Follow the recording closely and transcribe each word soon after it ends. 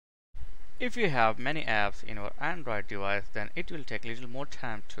If you have many apps in your Android device, then it will take little more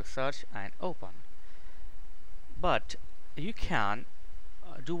time to search and open. But you can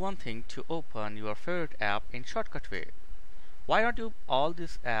do one thing to open your favorite app in shortcut way. Why not you all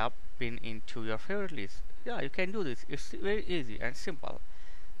this app pin into your favorite list? Yeah, you can do this. It's very easy and simple.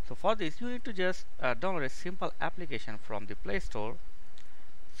 So for this you need to just download a simple application from the Play Store.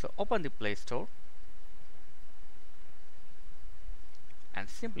 So open the Play Store and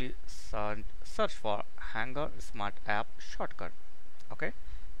simply search for Hanger Smart App Shortcut. Okay,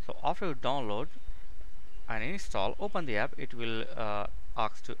 so after you download and install, open the app, it will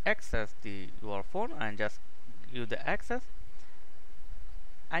ask to access your phone and just give the access.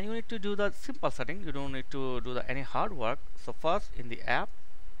 And you need to do the simple setting, you don't need to do any hard work. So first in the app,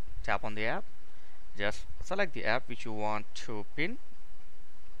 tap on the app, just select the app which you want to pin,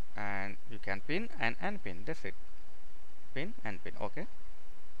 and you can pin and unpin. That's it, pin and pin. Okay,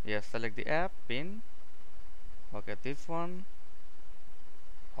 yes, select the app, pin. Okay, this one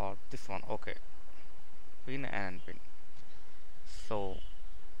or this one. Okay, pin and unpin. So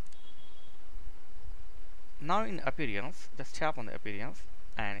now in appearance, just tap on the appearance,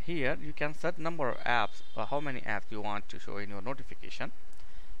 and here you can set number of apps or how many apps you want to show in your notification.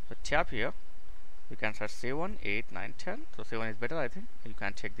 So tap here, you can set 7, 8, 9, 10. So 7 is better, I think. You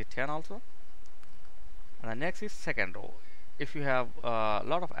can take the 10 also. And the next is second row. If you have a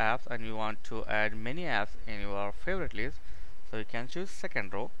lot of apps and you want to add many apps in your favorite list, so you can choose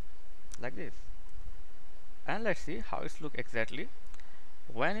second row like this. And let's see how it looks exactly.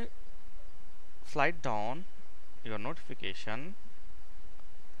 When you slide down your notification,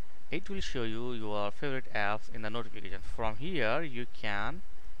 it will show you your favorite apps in the notification. From here you can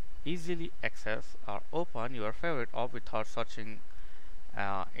easily access or open your favorite app without searching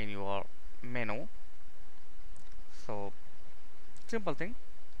in your menu. So simple thing,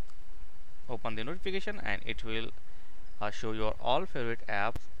 open the notification and it will show your all favorite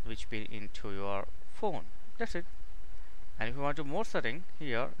apps which pin into your phone. That's it. And if you want to more setting,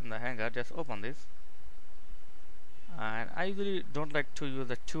 here in the Hanger, just open this. And I usually don't like to use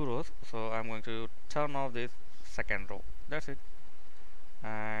the 2 rows, so I'm going to turn off this second row. That's it.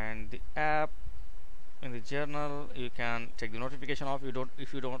 And the app in the journal, you can take the notification off.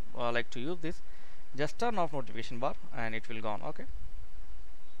 If you don't like to use this, just turn off notification bar and it will gone. Okay,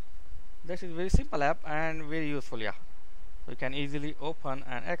 this is very simple app and very useful. Yeah, you can easily open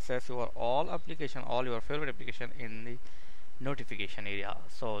and access your all application, all your favorite application in the notification area.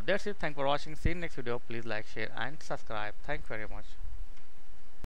 So that's it. Thanks for watching. See you in next video. Please like, share and subscribe. Thank you very much.